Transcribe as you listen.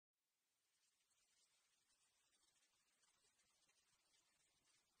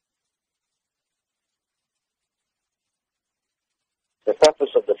The purpose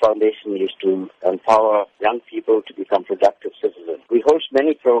of the foundation is to empower young people to become productive citizens. We host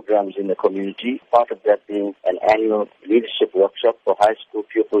many programs in the community, part of that being an annual leadership workshop for high school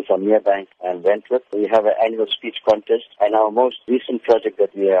pupils from Merebank and Wentworth. We have an annual speech contest, and our most recent project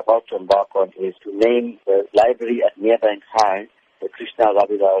that we are about to embark on is to name the library at Merebank High the Krishna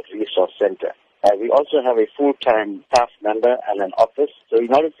Rabilal Resource Center. We also have a full-time staff member and an office. So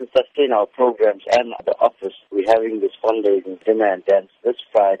in order to sustain our programs and the office, we're having this fundraising dinner and dance this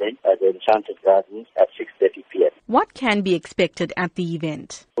Friday at the Enchanted Gardens at 6:30 p.m. What can be expected at the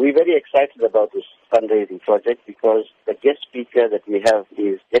event? We're very excited about this fundraising project because the guest speaker that we have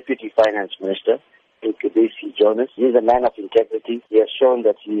is Deputy Finance Minister, SABC Jonas. He is a man of integrity. He has shown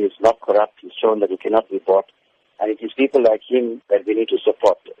that he is not corrupt. He's shown that he cannot be bought. And it is people like him that we need to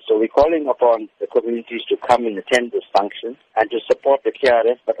support. So we're calling upon the communities to come and attend this function and to support the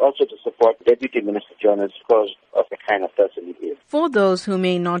KRF, but also to support Deputy Minister Jonas because of the kind of person he is. For those who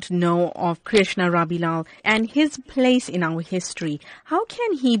may not know of Krishna Rabilal and his place in our history, how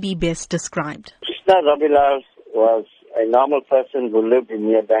can he be best described? Krishna Rabilal was a normal person who lived in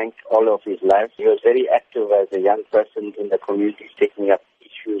Merebank all of his life. He was very active as a young person in the community, taking up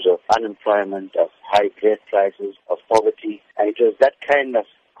issues of unemployment, of high grain prices, of poverty. And it was that kind of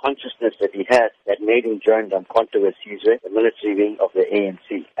consciousness that he had that made him join the the military wing of the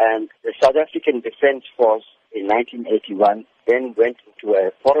ANC. And the South African Defence Force in 1981 then went into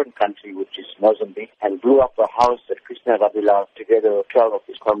a foreign country, which is Mozambique, and blew up a house that Krishna Rabilal, together with 12 of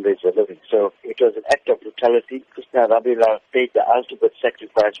his comrades, were living. So it was an act of brutality. Krishna Rabilal paid the ultimate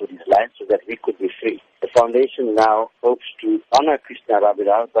sacrifice with his life so that we could be free. The foundation now hopes to honor Krishna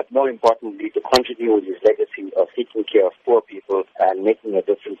Rabilal, but more importantly, to continue with his legacy of taking care of poor people and making a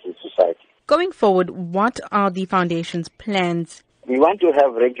difference in society. Going forward, what are the foundation's plans? We want to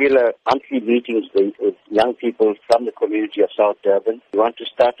have regular monthly meetings with young people from the community of South Durban. We want to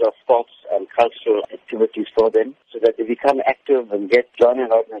start off sports and cultural activities for them so that they become active and join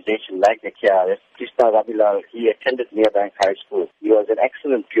an organization like the KRF. Krishna Rabilal, he attended Merebank High School. He was an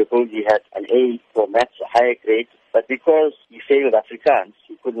excellent pupil. He had an A for maths, a higher grade. But because he failed Afrikaans,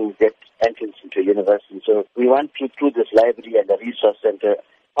 he couldn't get entrance into university. So we want to, through this library and the resource center,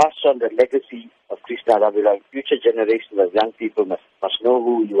 pass on the legacy of Krishna Rabilal. Future generations of young people must know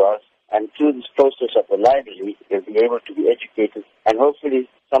who he was. And through this process of the library, they'll be able to be educated. And hopefully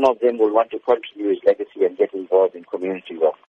some of them will want to continue his legacy and get involved in community work.